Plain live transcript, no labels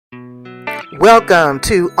Welcome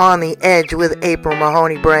to On the Edge with April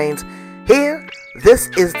Mahoney Brains. Here, this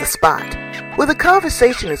is the spot where the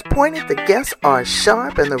conversation is pointed, the guests are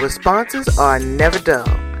sharp, and the responses are never dull.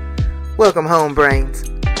 Welcome home, Brains.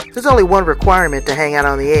 There's only one requirement to hang out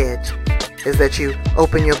on the edge, is that you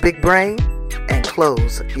open your big brain and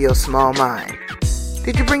close your small mind.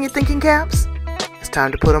 Did you bring your thinking caps? It's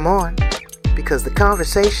time to put them on, because the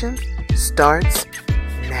conversation starts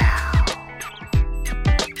now.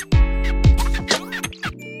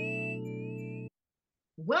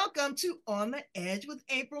 Welcome to On the Edge with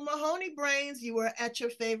April Mahoney Brains. You are at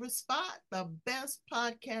your favorite spot, the best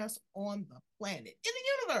podcast on the planet, in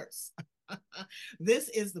the universe. This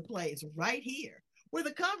is the place right here where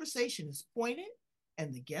the conversation is pointed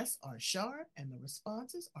and the guests are sharp and the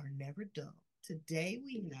responses are never dull. Today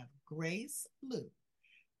we have Grace Liu.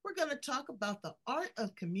 We're going to talk about the art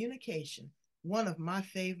of communication, one of my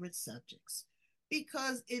favorite subjects,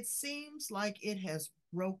 because it seems like it has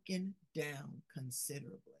broken down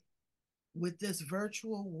considerably. With this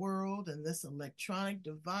virtual world and this electronic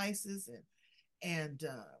devices and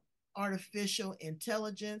artificial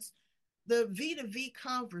intelligence, the V2V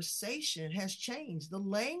conversation has changed. The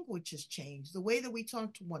language has changed. The way that we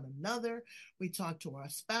talk to one another, we talk to our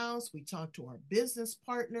spouse, we talk to our business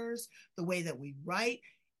partners, the way that we write,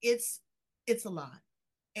 it's a lot.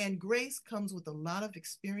 And Grace comes with a lot of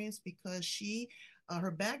experience because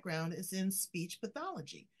her background is in speech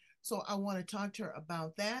pathology. So I want to talk to her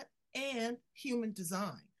about that and human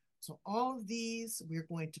design. So all of these we're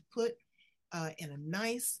going to put in a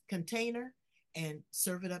nice container and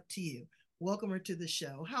serve it up to you. Welcome her to the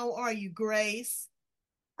show. How are you, Grace?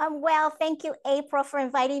 Well, thank you, April, for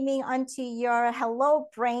inviting me onto your Hello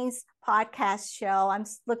Brains podcast show. I'm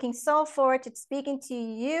looking so forward to speaking to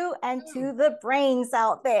you and to the brains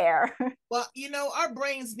out there. Well, our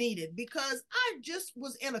brains need it because I just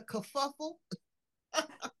was in a kerfuffle.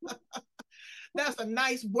 That's a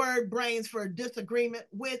nice word, brains, for a disagreement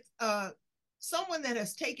with someone that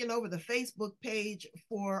has taken over the Facebook page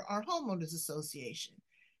for our homeowners association.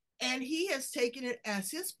 And he has taken it as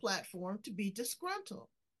his platform to be disgruntled.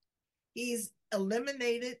 He's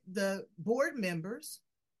eliminated the board members.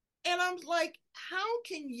 And I'm like, how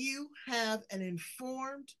can you have an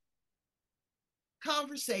informed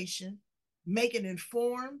conversation, make an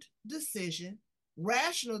informed decision,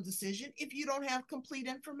 rational decision, if you don't have complete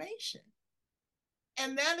information?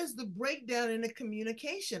 And that is the breakdown in the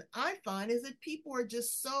communication, I find, is that people are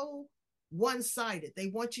just so one-sided. They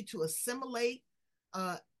want you to assimilate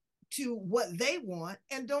to what they want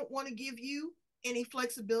and don't want to give you any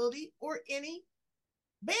flexibility or any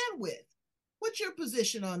bandwidth. What's your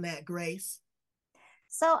position on that, Grace?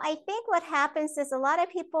 So I think what happens is a lot of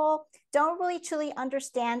people don't really truly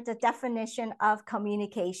understand the definition of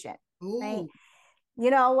communication. Ooh. Right?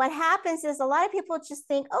 What happens is a lot of people just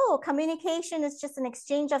think, oh, communication is just an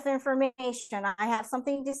exchange of information. I have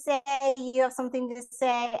something to say, you have something to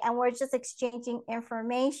say, and we're just exchanging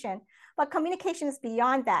information. But communication is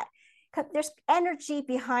beyond that. There's energy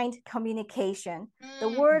behind communication. The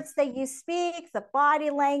words that you speak, the body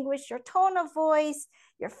language, your tone of voice,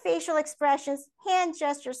 your facial expressions, hand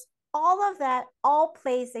gestures, all of that all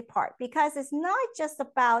plays a part, because it's not just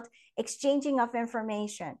about exchanging of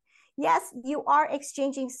information. Yes, you are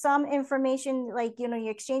exchanging some information, like, you're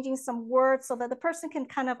exchanging some words so that the person can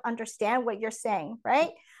kind of understand what you're saying, right?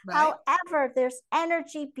 However, there's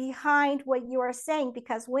energy behind what you are saying,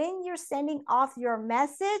 because when you're sending off your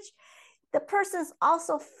message, the person's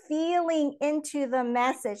also feeling into the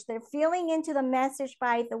message. They're feeling into the message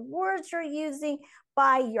by the words you're using,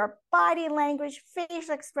 by your body language,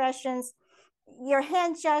 facial expressions, your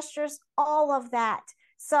hand gestures, all of that.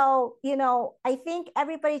 So, I think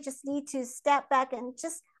everybody just needs to step back and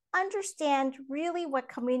just understand really what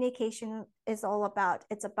communication is all about.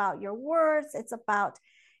 It's about your words. It's about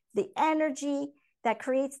the energy that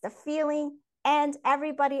creates the feeling. And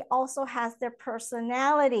everybody also has their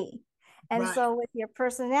personality. And right. So with your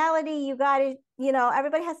personality, you got to,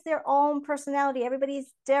 everybody has their own personality.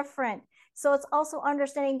 Everybody's different. So it's also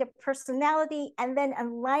understanding the personality and then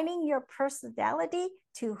aligning your personality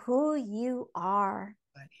to who you are.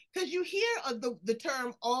 Because you hear the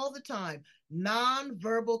term all the time,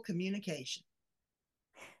 nonverbal communication.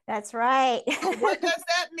 That's right. So what does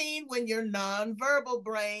that mean when you're nonverbal,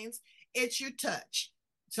 brains? It's your touch.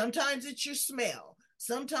 Sometimes it's your smell.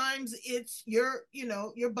 Sometimes it's your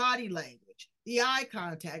body language, the eye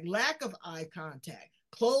contact, lack of eye contact,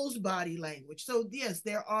 closed body language. So yes,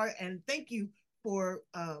 there are, and thank you for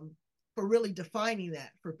really defining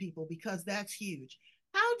that for people, because that's huge.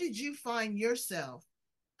 How did you find yourself,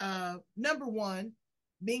 number one,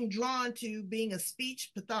 being drawn to being a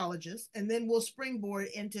speech pathologist, and then we'll springboard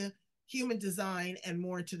into human design and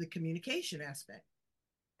more into the communication aspect.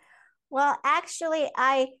 Well, actually,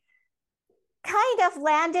 I kind of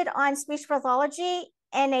landed on speech pathology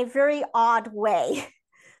in a very odd way.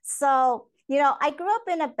 So, I grew up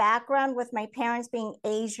in a background with my parents being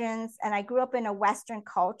Asians, and I grew up in a Western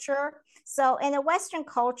culture. So, in a Western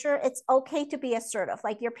culture, it's okay to be assertive.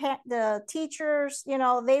 Like the teachers,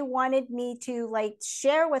 they wanted me to like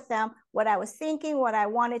share with them what I was thinking, what I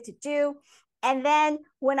wanted to do. And then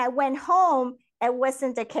when I went home, it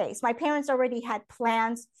wasn't the case. My parents already had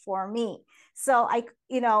plans for me. So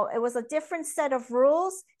it was a different set of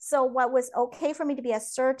rules. So what was okay for me to be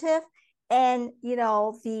assertive and,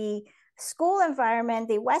 the school environment,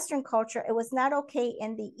 the Western culture, it was not okay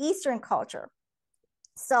in the Eastern culture.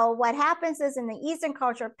 So what happens is in the Eastern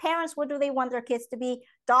culture, parents, what do they want their kids to be?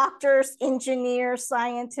 Doctors, engineers,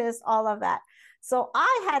 scientists, all of that. So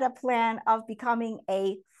I had a plan of becoming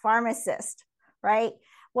a pharmacist, right?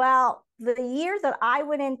 Well, the year that I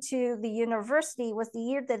went into the university was the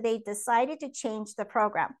year that they decided to change the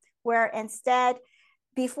program, where instead,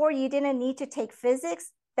 before you didn't need to take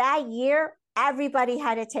physics, that year, everybody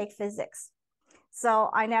had to take physics. So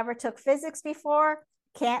I never took physics before,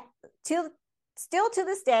 can't, to still to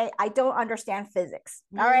this day, I don't understand physics.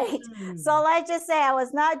 All right. So let's just say I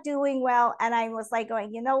was not doing well. And I was like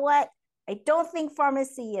going, you know what? I don't think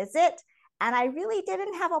pharmacy is it. And I really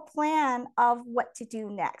didn't have a plan of what to do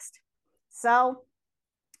next. So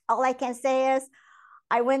all I can say is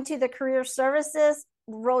I went to the career services,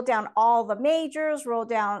 wrote down all the majors, wrote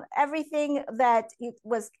down everything that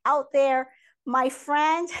was out there. My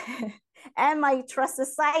friend and my trusted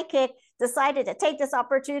psychic decided to take this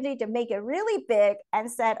opportunity to make it really big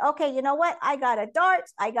and said, okay, you know what? I got a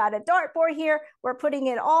dartboard here. We're putting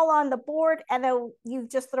it all on the board. And then you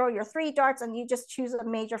just throw your 3 darts and you just choose a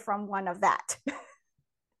major from one of that.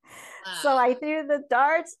 So I threw the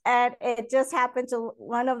darts and it just happened to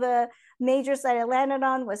one of the majors that I landed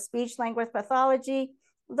on was speech language pathology.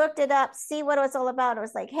 Looked it up, see what it was all about. I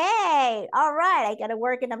was like, hey, all right, I got to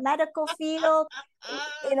work in the medical field,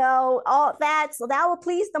 all that. So that will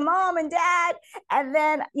please the mom and dad. And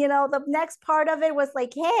then, the next part of it was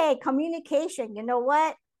like, hey, communication. You know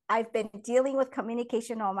what? I've been dealing with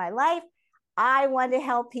communication all my life. I want to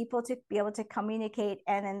help people to be able to communicate.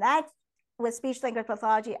 And in that, with speech language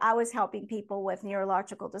pathology, I was helping people with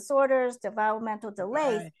neurological disorders, developmental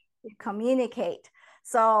delays to communicate.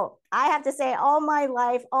 So I have to say, all my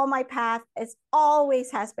life, all my path, it's always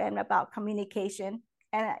has been about communication.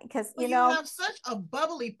 And because you have such a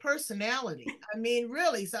bubbly personality. I mean,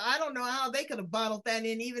 really. So I don't know how they could have bottled that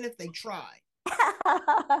in, even if they tried.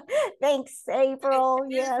 Thanks, April.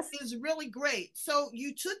 Yes. It's really great. So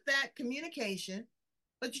you took that communication,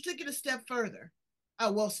 but you took it a step further.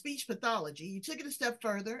 Speech pathology. You took it a step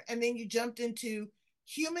further, and then you jumped into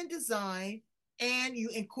human design and you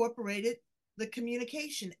incorporated the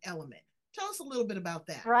communication element. Tell us a little bit about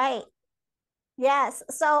that. Right. Yes.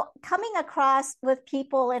 So coming across with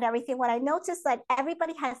people and everything, what I noticed that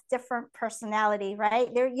everybody has different personality, right?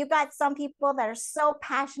 You got some people that are so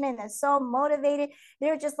passionate and so motivated.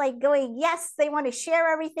 They're just like going, yes, they want to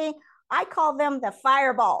share everything. I call them the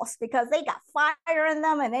fireballs because they got fire in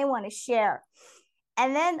them and they want to share.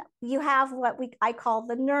 And then you have what I call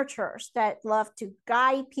the nurturers that love to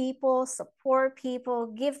guide people, support people,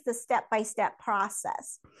 give the step-by-step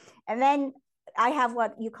process. And then I have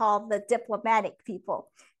what you call the diplomatic people.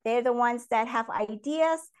 They're the ones that have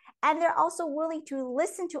ideas and they're also willing to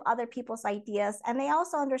listen to other people's ideas. And they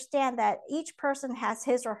also understand that each person has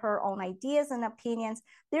his or her own ideas and opinions.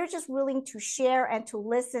 They're just willing to share and to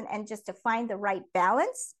listen and just to find the right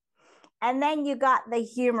balance. And then you got the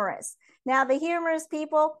humorous. Now, the humorous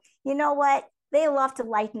people, you know what? They love to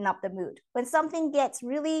lighten up the mood. When something gets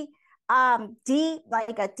really deep,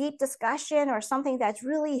 like a deep discussion or something that's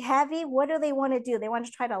really heavy, what do they want to do? They want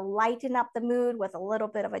to try to lighten up the mood with a little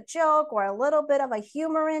bit of a joke or a little bit of a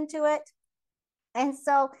humor into it. And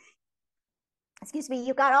so, excuse me,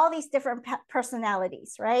 you got all these different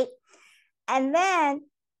personalities, right? And then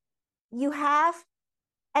you have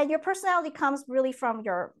and your personality comes really from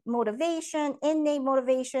your motivation, innate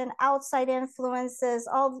motivation, outside influences,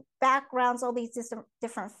 all backgrounds, all these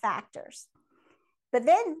different factors. But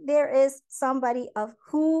then there is somebody of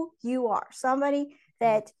who you are, somebody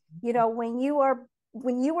that, when you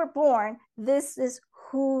were born, this is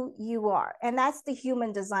who you are. And that's the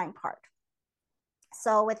human design part.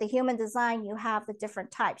 So with the human design, you have the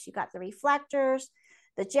different types. You got the reflectors,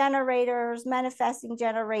 the generators, manifesting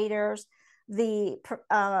generators, the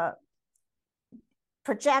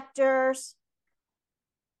projectors.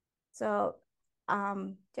 So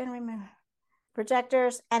Didn't remember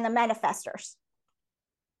projectors and the manifestors.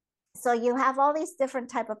 So you have all these different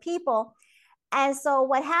type of people. And so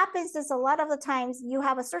what happens is a lot of the times you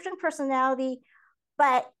have a certain personality,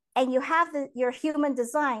 but and you have your human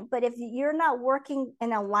design, but if you're not working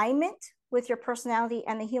in alignment with your personality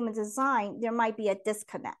and the human design, there might be a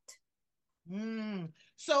disconnect.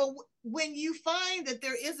 So when you find that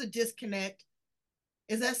there is a disconnect,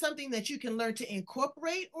 is that something that you can learn to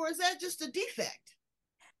incorporate, or is that just a defect?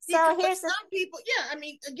 Because So here's the some people, yeah, I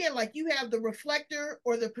mean, again, like you have the reflector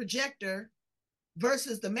or the projector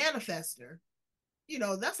versus the manifester,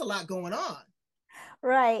 that's a lot going on.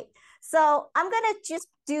 right. So I'm going to just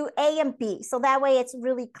do A and B. So that way it's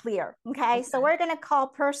really clear. Okay. So we're going to call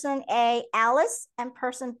person A Alice and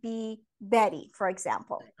person B Betty, for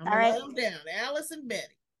example. I'm All going to right. write them down. Alice and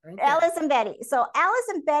Betty. Okay. Alice and Betty. So Alice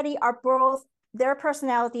and Betty are both, their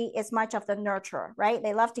personality is much of the nurturer, right?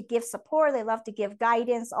 They love to give support, they love to give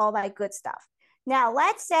guidance, all that good stuff. Now,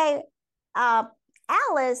 let's say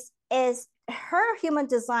Alice is, her human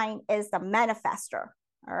design is the manifester,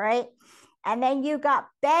 all right? And then you got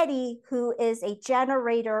Betty, who is a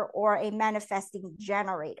generator or a manifesting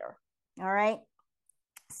generator, all right?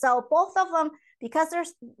 So both of them, because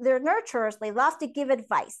they're nurturers, they love to give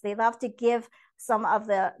advice. They love to give some of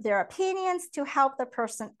their opinions to help the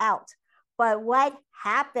person out. But what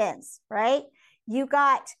happens, right? You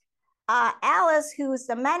got Alice, who's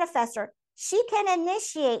the manifester. She can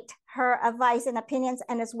initiate her advice and opinions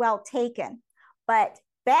and is well taken. But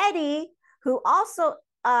Betty, who also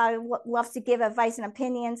loves to give advice and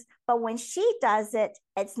opinions, but when she does it,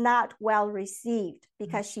 it's not well received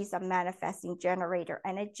because she's a manifesting generator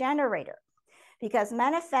and a generator. Because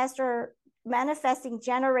manifesting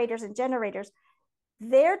generators and generators,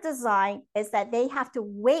 their design is that they have to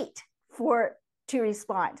wait to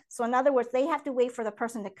respond. So in other words, they have to wait for the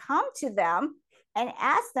person to come to them and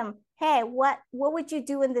ask them, hey, what would you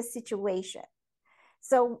do in this situation?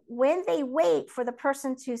 So when they wait for the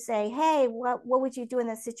person to say, hey, what would you do in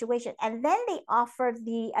this situation? And then they offer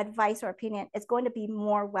the advice or opinion, it's going to be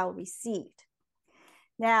more well received.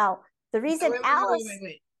 Now, the reason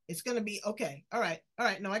wait. It's going to be, okay. All right.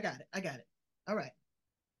 No, I got it. All right.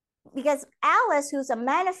 Because Alice, who's a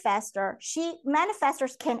manifester,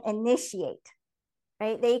 manifestors can initiate,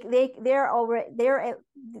 right?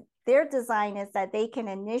 Their design is that they can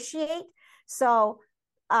initiate. So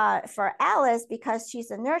for Alice, because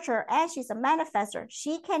she's a nurturer and she's a manifester,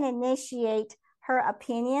 she can initiate her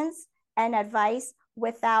opinions and advice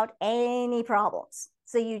without any problems.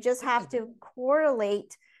 So you just have to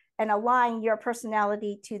correlate and align your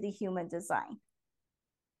personality to the human design.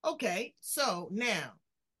 Okay, so now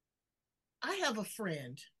I have a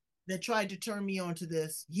friend that tried to turn me on to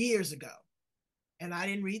this years ago, and I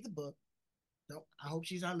didn't read the book. So I hope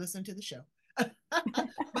she's not listening to the show.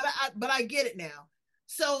 but I get it now.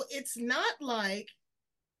 So it's not like,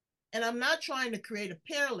 and I'm not trying to create a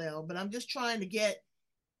parallel, but I'm just trying to get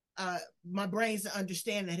my brains to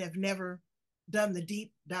understand that have never done the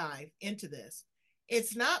deep dive into this.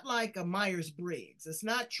 It's not like a Myers-Briggs. It's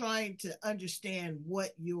not trying to understand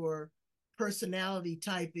what your personality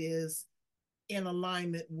type is in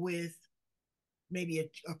alignment with maybe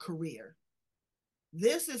a career.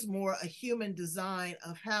 This is more a human design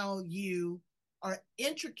of how you are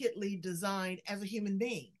intricately designed as a human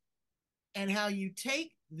being and how you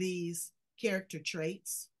take these character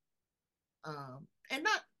traits and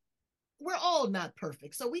not, we're all not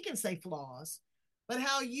perfect, so we can say flaws, but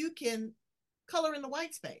how you can color in the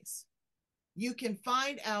white space. You can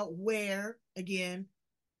find out where, again,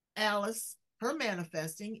 Alice, her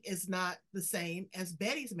manifesting is not the same as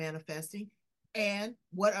Betty's manifesting, and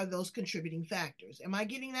what are those contributing factors. Am I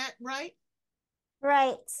getting that right?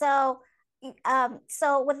 Right. So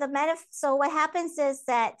so what happens is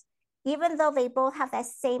that even though they both have that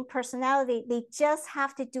same personality, they just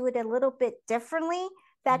have to do it a little bit differently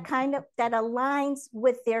that aligns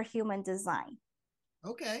with their human design.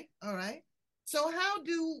 Okay. All right. So how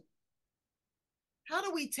do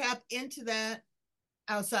we tap into that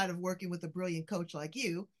outside of working with a brilliant coach like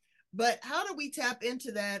you? But how do we tap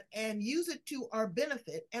into that and use it to our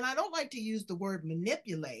benefit? And I don't like to use the word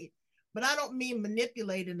manipulate, but I don't mean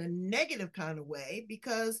manipulate in a negative kind of way,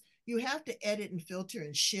 because you have to edit and filter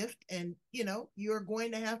and shift, and you're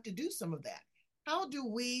going to have to do some of that. How do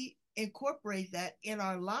we incorporate that in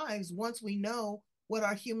our lives once we know what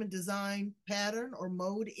our human design pattern or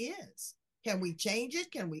mode is? Can we change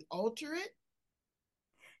it? Can we alter it?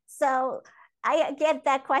 So I get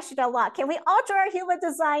that question a lot. Can we alter our human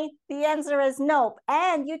design? The answer is no.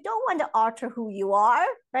 And you don't want to alter who you are,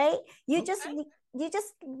 right? You Okay.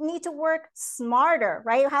 just need to work smarter,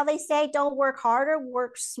 right? How they say, don't work harder,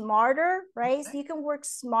 work smarter, right? So you can work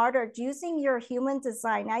smarter using your human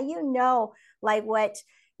design. Now you know like what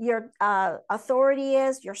your authority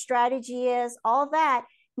is, your strategy is, all that.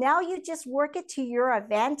 Now you just work it to your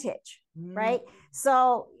advantage, Mm. right?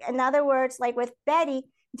 So in other words, like with Betty,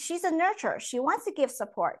 she's a nurturer. She wants to give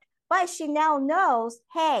support, but she now knows,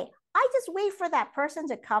 hey, I just wait for that person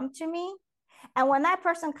to come to me. And when that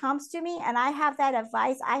person comes to me and I have that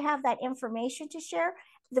advice, I have that information to share,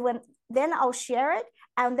 then I'll share it.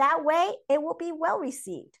 And that way it will be well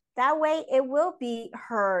received. That way it will be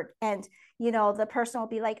heard. And, the person will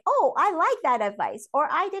be like, oh, I like that advice, or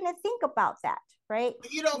I didn't think about that. Right.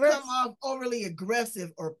 You don't come off overly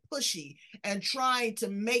aggressive or pushy and trying to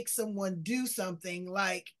make someone do something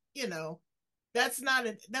like, that's not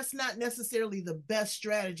necessarily the best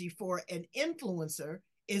strategy for an influencer,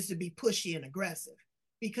 is to be pushy and aggressive,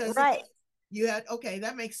 because again, right. you had, okay,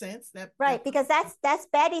 that makes sense. Right, because that's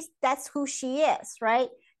Betty, that's who she is, right?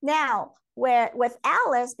 Now, where with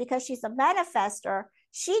Alice, because she's a manifester,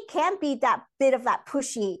 she can be that bit of that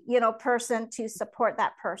pushy, person to support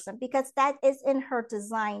that person, because that is in her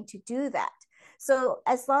design to do that. So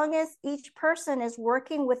as long as each person is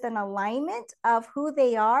working with an alignment of who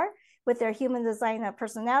they are with their human design and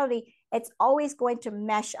personality, it's always going to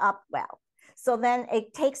mesh up well. So then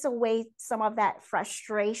it takes away some of that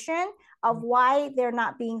frustration of why they're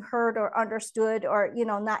not being heard or understood, or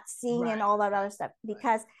not seeing, right, and all that other stuff.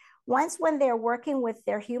 Because once, when they're working with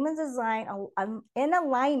their human design in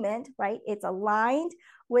alignment, right, it's aligned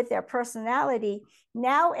with their personality,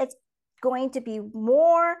 now it's going to be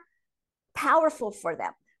more powerful for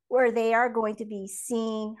them, where they are going to be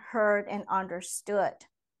seen, heard, and understood.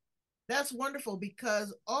 that's wonderful,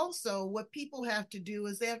 because also what people have to do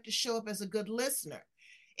is they have to show up as a good listener.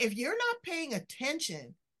 If you're not paying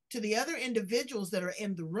attention to the other individuals that are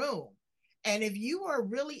in the room, and if you are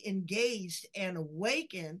really engaged and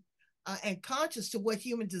awakened and conscious to what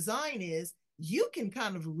human design is, you can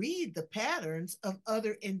kind of read the patterns of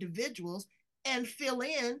other individuals and fill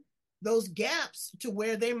in those gaps to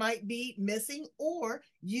where they might be missing, or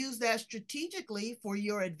use that strategically for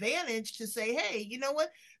your advantage to say, hey, you know what,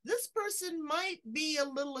 this person might be a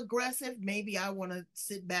little aggressive, maybe I want to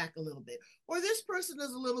sit back a little bit, or this person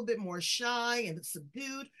is a little bit more shy and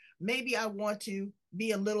subdued, maybe I want to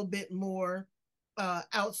be a little bit more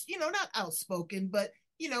not outspoken, but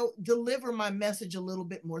deliver my message a little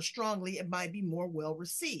bit more strongly, it might be more well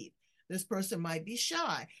received. This person might be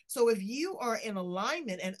shy. So if you are in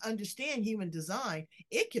alignment and understand human design,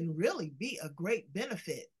 it can really be a great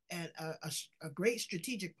benefit and a great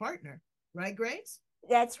strategic partner. Right, Grace?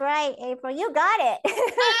 That's right, April. You got it.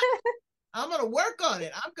 I'm going to work on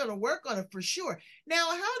it. I'm going to work on it for sure. Now,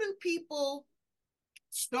 how do people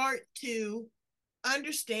start to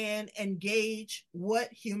understand and gauge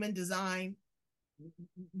what human design,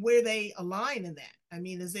 where they align in that? I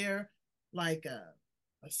mean, is there like a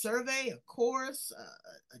survey, a course,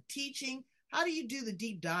 a teaching? How do you do the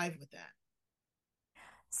deep dive with that?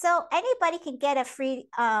 So anybody can get a free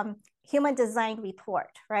human design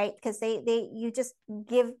report, right? Because you just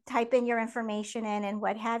type in your information in and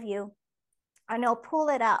what have you, and they'll pull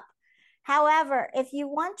it up. However, if you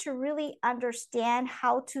want to really understand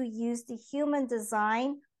how to use the human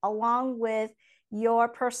design along with your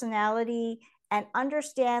personality, and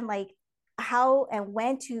understand like how and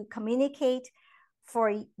when to communicate for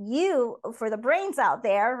you, for the brains out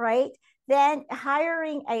there, right? Then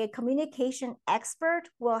hiring a communication expert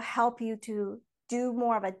will help you to do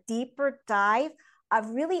more of a deeper dive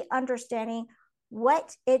of really understanding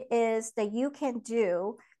what it is that you can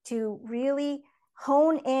do to really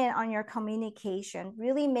hone in on your communication,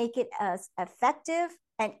 really make it as effective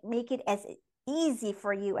and make it as easy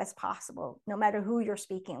for you as possible, no matter who you're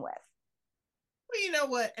speaking with. Well, you know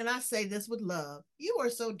what? And I say this with love. You are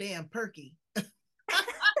so damn perky.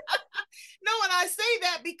 No, and I say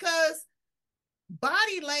that because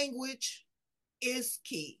body language is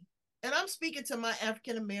key. And I'm speaking to my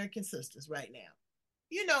African American sisters right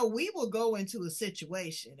now. We will go into a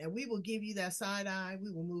situation and we will give you that side eye.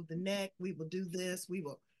 We will move the neck. We will do this. We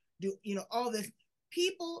will do, all this.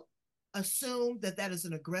 People assume that that is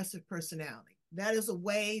an aggressive personality. That is a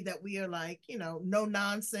way that we are like, no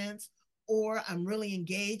nonsense. Or I'm really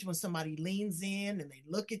engaged when somebody leans in and they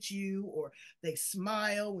look at you, or they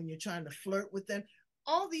smile when you're trying to flirt with them.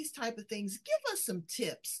 All these type of things. Give us some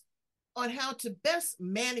tips on how to best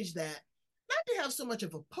manage that. Not to have so much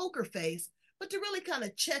of a poker face, but to really kind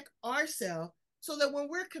of check ourselves, so that when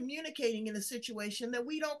we're communicating in a situation that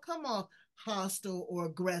we don't come off hostile or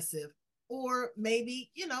aggressive, or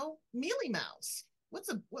maybe, mealy mouse. What's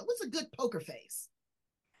a good poker face?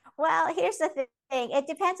 Well, here's the thing. It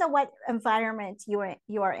depends on what environment you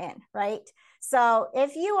are in, right? So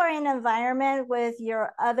if you are in an environment with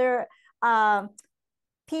your other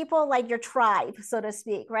people, like your tribe, so to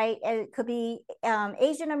speak, right? It could be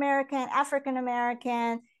Asian American, African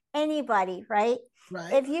American, anybody, right?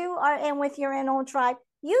 Right. If you are in with your own tribe,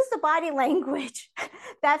 use the body language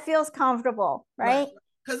that feels comfortable, Right. right?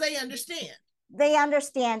 Because they understand. They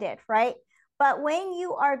understand it, right? But when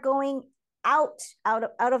you are going out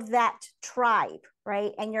of that tribe,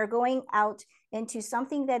 right, and you're going out into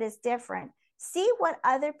something that is different, see what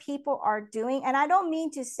other people are doing. And I don't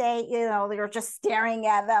mean to say, you're just staring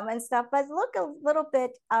at them and stuff, but look a little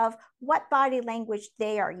bit of what body language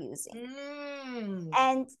they are using. Mm.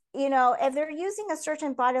 And if they're using a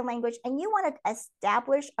certain body language and you want to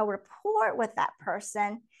establish a rapport with that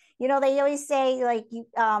person, they always say, like, you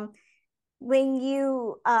when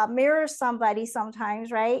you mirror somebody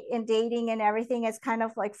sometimes, right, in dating and everything, it's kind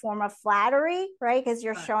of like form of flattery, right, because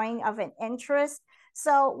you're Right. showing of an interest.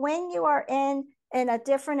 So when you are in a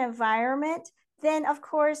different environment, then of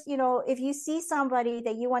course, if you see somebody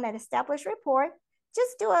that you want to establish rapport,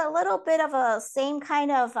 just do a little bit of a same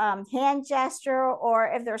kind of hand gesture, or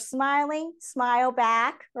if they're smiling, smile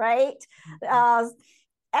back, right? Mm-hmm.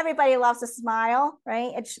 Everybody loves to smile,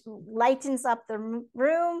 right? It lightens up the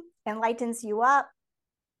room and lightens you up.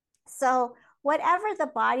 So whatever the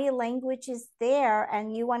body language is there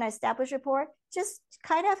and you want to establish rapport, just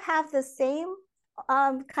kind of have the same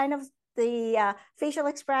kind of the facial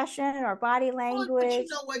expression or body Well, but you language.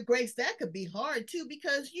 know what, Grace, that could be hard too,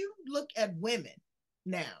 because you look at women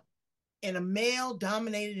now in a male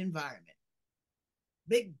dominated environment,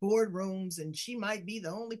 big boardrooms, and she might be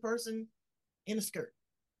the only person in a skirt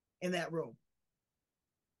in that room.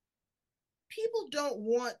 People don't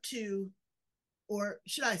want to, or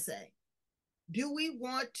should I say, do we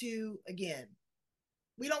want to, again,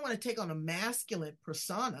 we don't want to take on a masculine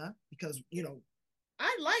persona because,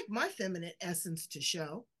 I like my feminine essence to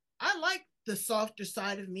show. I like the softer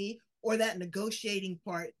side of me or that negotiating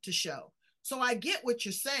part to show. So I get what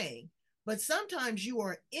you're saying, but sometimes you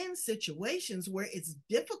are in situations where it's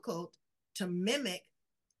difficult to mimic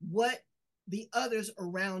what the others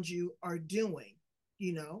around you are doing.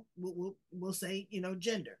 We'll say,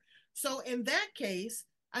 gender. So in that case,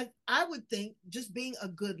 I would think just being a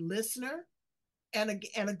good listener and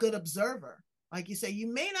a good observer. Like you say, you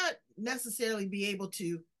may not necessarily be able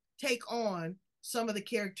to take on some of the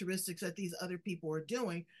characteristics that these other people are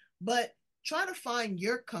doing, but try to find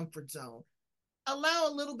your comfort zone. Allow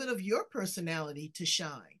a little bit of your personality to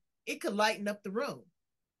shine. It could lighten up the room.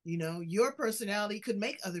 Your personality could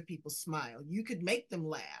make other people smile. You could make them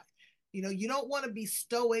laugh. You don't want to be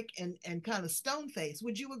stoic and kind of stone faced.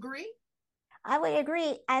 Would you agree? I would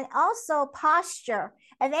agree. And also posture.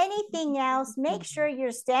 If anything else, make sure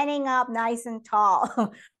you're standing up nice and tall,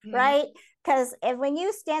 Mm-hmm. right? Because when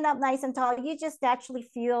you stand up nice and tall, you just naturally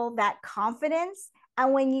feel that confidence.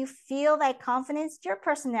 And when you feel that confidence, your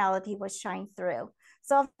personality will shine through.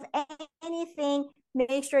 So, if anything,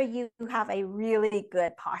 make sure you have a really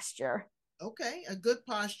good posture. Okay, a good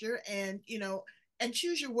posture, and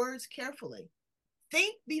choose your words carefully.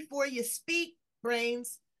 Think before you speak,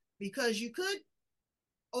 brains, because you could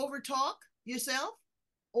overtalk yourself,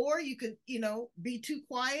 or you could, be too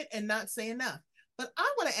quiet and not say enough. But I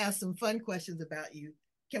want to ask some fun questions about you.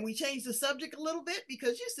 Can we change the subject a little bit?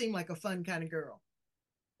 Because you seem like a fun kind of girl.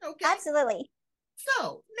 Okay. Absolutely.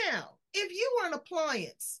 So now, if you were an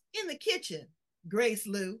appliance in the kitchen, Grace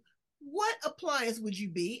Lou, what appliance would you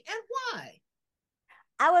be and why?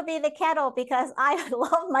 I would be the kettle because I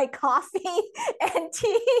love my coffee and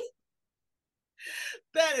tea.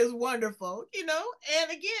 That is wonderful.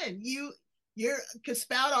 And again, you could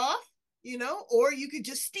spout off, or you could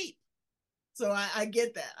just steep. So I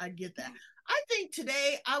get that. I get that. I think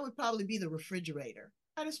today I would probably be the refrigerator.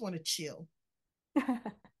 I just want to chill.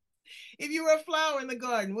 If you were a flower in the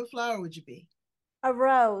garden, what flower would you be? A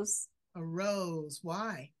rose. A rose.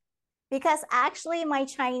 Why? Because actually my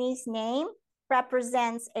Chinese name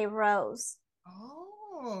represents a rose.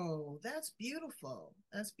 Oh, that's beautiful.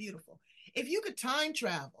 That's beautiful. If you could time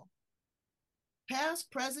travel, past,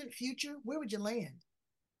 present, future, where would you land?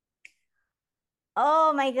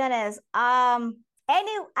 Oh my goodness. I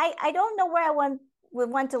don't know where I would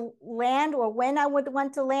want to land, or when I would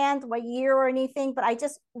want to land, what year or anything, but I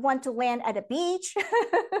just want to land at a beach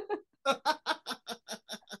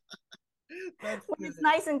That's when good. it's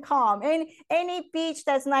nice and calm. Any beach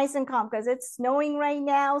that's nice and calm, because it's snowing right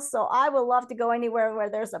now. So I would love to go anywhere where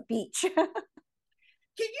there's a beach.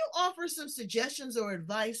 Can you offer some suggestions or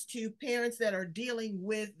advice to parents that are dealing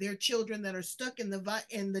with their children that are stuck in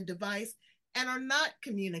the device and are not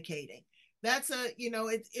communicating? That's a,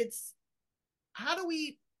 it's how do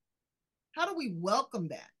we welcome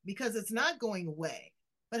that, because it's not going away,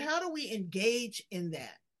 but how do we engage in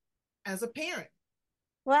that as a parent?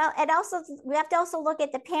 Well, and also we have to also look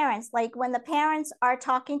at the parents. Like when the parents are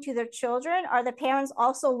talking to their children, are the parents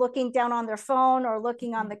also looking down on their phone or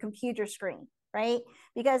looking on the computer screen, right?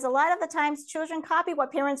 Because a lot of the times children copy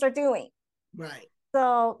what parents are doing. Right.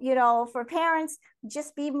 So, for parents,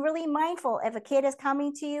 just be really mindful. If a kid is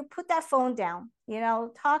coming to you, put that phone down,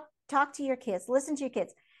 talk to your kids, listen to your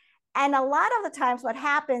kids. And a lot of the times what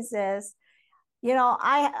happens is,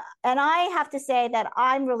 I have to say that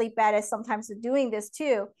I'm really bad at sometimes doing this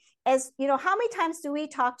too, is, how many times do we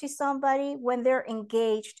talk to somebody when they're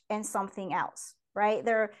engaged in something else, right?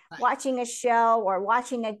 They're Right. watching a show or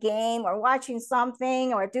watching a game or watching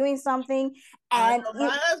something or doing something. I And know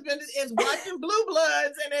my husband is watching Blue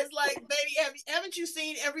Bloods, and it's like, baby, haven't you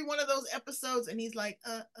seen every one of those episodes? And he's like,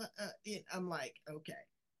 I'm like, okay.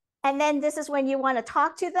 and then this is when you want to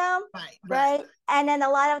talk to them, Right, right. right? And then a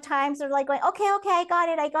lot of times they're like going, okay, I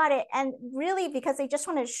got it. And really, because they just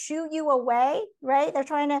want to shoo you away, right? They're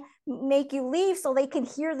trying to make you leave so they can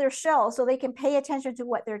hear their show, so they can pay attention to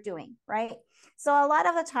what they're doing, right? So a lot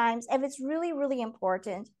of the times, if it's really, really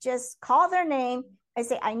important, just call their name. I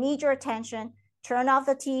say, I need your attention. Turn off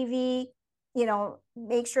the TV,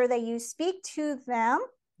 make sure that you speak to them,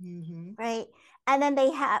 Mm-hmm. right? And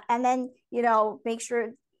then make sure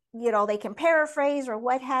they can paraphrase or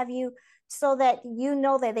what have you, so that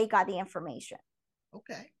that they got the information.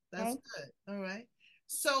 Okay, that's Okay. good. All right.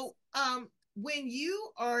 So, when you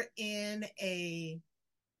are in a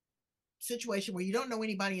situation where you don't know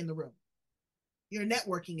anybody in the room, you're a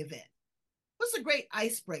networking event. What's a great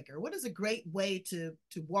icebreaker? What is a great way to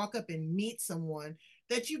walk up and meet someone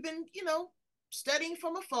that you've been, studying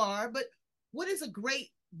from afar? But what is a great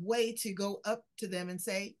way to go up to them and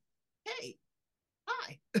say, "Hey,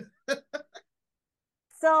 hi"?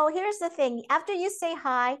 So here's the thing: after you say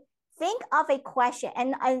hi, think of a question,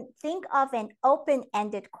 and think of an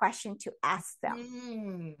open-ended question to ask them.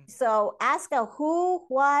 Mm. So ask a who,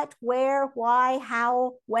 what, where, why,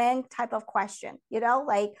 how, when type of question.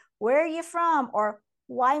 Like, where are you from, or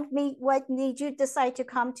why me? What made you decide to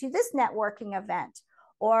come to this networking event?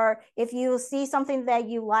 Or if you see something that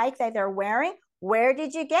you like that they're wearing, where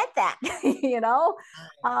did you get that?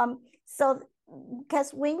 So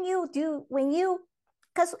because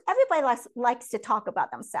because everybody likes to talk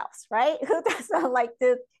about themselves, right? Who doesn't like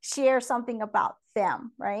to share something about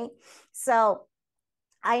them, right? So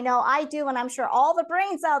I know I do, and I'm sure all the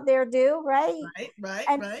brains out there do, right? Right, right,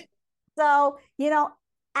 And right. so,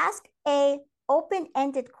 ask a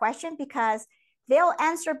open-ended question, because they'll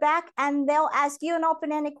answer back and they'll ask you an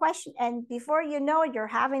open-ended question. And before you know it, you're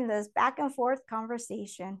having this back and forth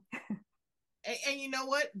conversation. And you know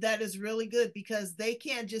what? That is really good, because they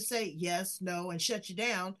can't just say yes, no, and shut you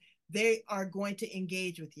down. They are going to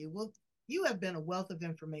engage with you. Well, you have been a wealth of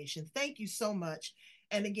information. Thank you so much.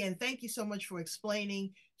 And again, thank you so much for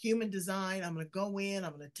explaining human design. I'm going to go in,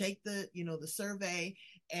 I'm going to take the survey,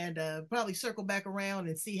 and probably circle back around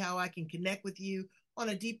and see how I can connect with you on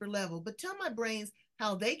a deeper level. But tell my brains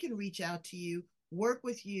how they can reach out to you, work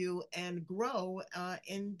with you, and grow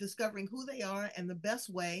in discovering who they are and the best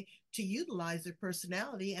way to utilize their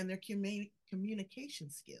personality and their communication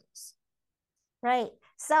skills. Right.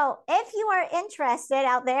 So if you are interested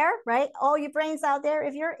out there, right, all your brains out there,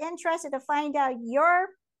 if you're interested to find out your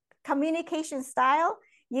communication style,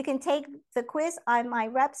 you can take the quiz on my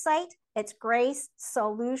website. It's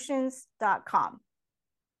gracesolutions.com.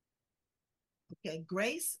 Okay,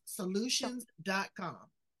 gracesolutions.com.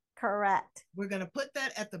 Correct. We're going to put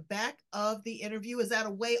that at the back of the interview. Is that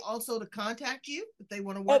a way also to contact you if they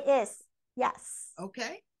want to It work? is. Yes.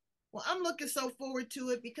 Okay. Well, I'm looking so forward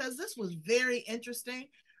to it, because this was very interesting.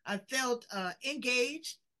 I felt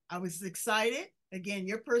engaged. I was excited. Again,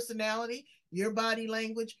 your personality, your body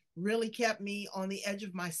language really kept me on the edge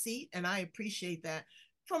of my seat, and I appreciate that.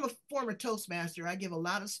 From a former Toastmaster, I give a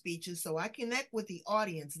lot of speeches, so I connect with the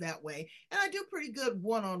audience that way, and I do pretty good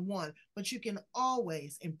one on one. But you can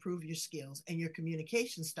always improve your skills and your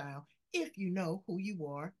communication style if you know who you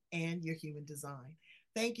are and your human design.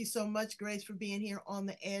 Thank you so much, Grace, for being here on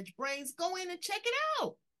The Edge Brains. Go in and check it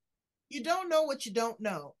out. You don't know what you don't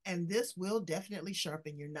know, and this will definitely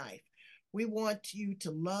sharpen your knife. We want you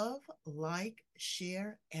to love, like,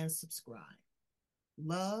 share, and subscribe.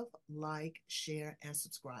 Love, like, share, and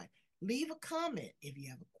subscribe. Leave a comment if you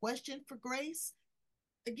have a question for Grace.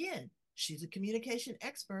 Again, she's a communication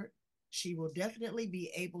expert. She will definitely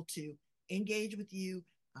be able to engage with you,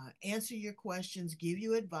 answer your questions, give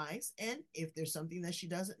you advice. And if there's something that she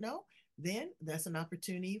doesn't know, then that's an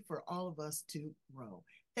opportunity for all of us to grow.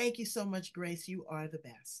 Thank you so much, Grace. You are the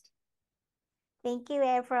best. Thank you,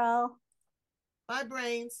 April. Bye,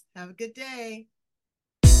 brains. Have a good day.